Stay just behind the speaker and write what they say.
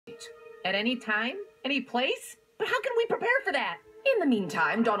At any time? Any place? But how can we prepare for that? In the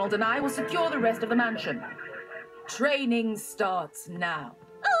meantime, Donald and I will secure the rest of the mansion. Training starts now.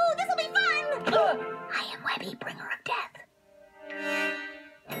 Oh, this'll be fun! I am Webby, bringer of death.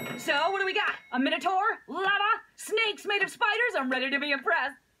 So, what do we got? A minotaur? Lava? Snakes made of spiders? I'm ready to be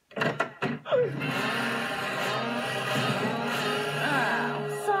impressed.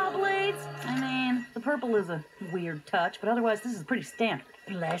 Saw blades? I mean, the purple is a weird touch, but otherwise this is pretty standard.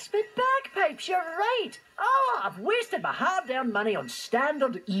 Bless me bagpipes, you're right. Oh, I've wasted my hard-earned money on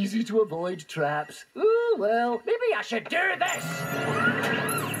standard, easy-to-avoid traps. Ooh, well, maybe I should do this.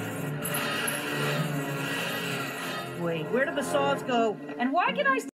 Wait, where did the saws go? And why can I